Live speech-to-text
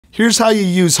Here's how you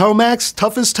use Homax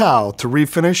Toughest Towel to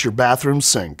refinish your bathroom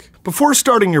sink. Before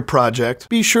starting your project,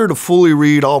 be sure to fully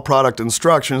read all product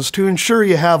instructions to ensure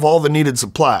you have all the needed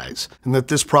supplies and that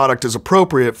this product is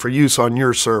appropriate for use on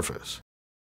your surface.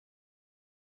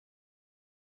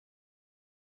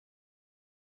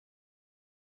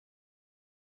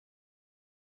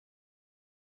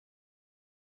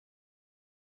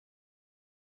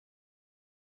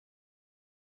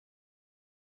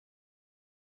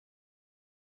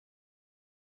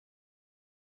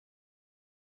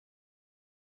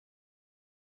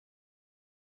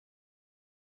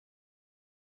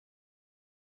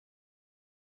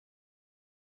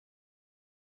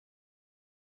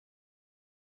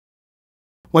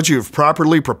 Once you've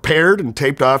properly prepared and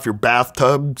taped off your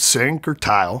bathtub, sink, or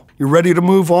tile, you're ready to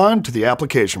move on to the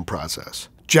application process.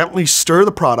 Gently stir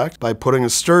the product by putting a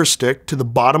stir stick to the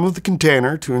bottom of the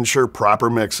container to ensure proper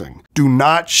mixing. Do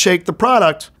not shake the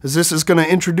product, as this is going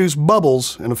to introduce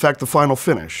bubbles and affect the final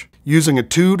finish. Using a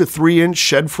 2 to 3 inch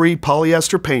shed-free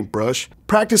polyester paintbrush,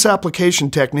 practice application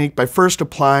technique by first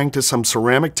applying to some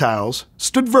ceramic tiles,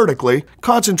 stood vertically,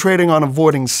 concentrating on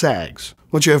avoiding sags.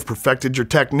 Once you have perfected your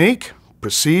technique,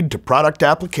 proceed to product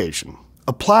application.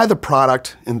 Apply the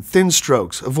product in thin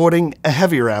strokes, avoiding a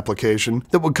heavier application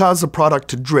that would cause the product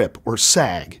to drip or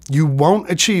sag. You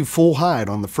won't achieve full hide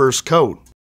on the first coat.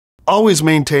 Always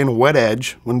maintain a wet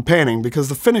edge when painting because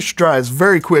the finish dries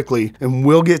very quickly and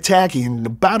will get tacky in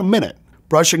about a minute.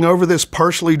 Brushing over this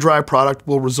partially dry product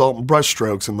will result in brush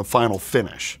strokes in the final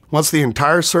finish. Once the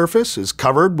entire surface is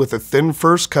covered with a thin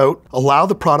first coat, allow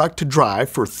the product to dry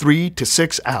for 3 to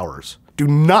 6 hours. Do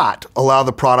not allow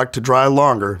the product to dry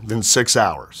longer than 6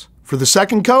 hours. For the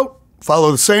second coat,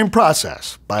 follow the same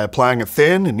process by applying a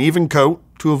thin and even coat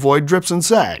to avoid drips and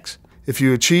sags. If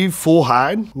you achieve full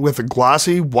hide with a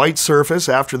glossy white surface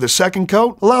after the second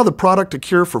coat, allow the product to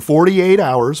cure for 48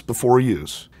 hours before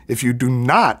use. If you do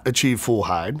not achieve full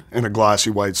hide and a glossy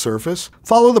white surface,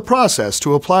 follow the process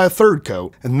to apply a third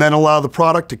coat and then allow the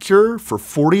product to cure for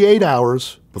 48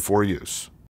 hours before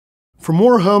use. For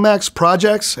more Homax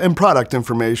projects and product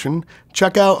information,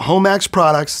 check out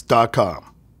homaxproducts.com.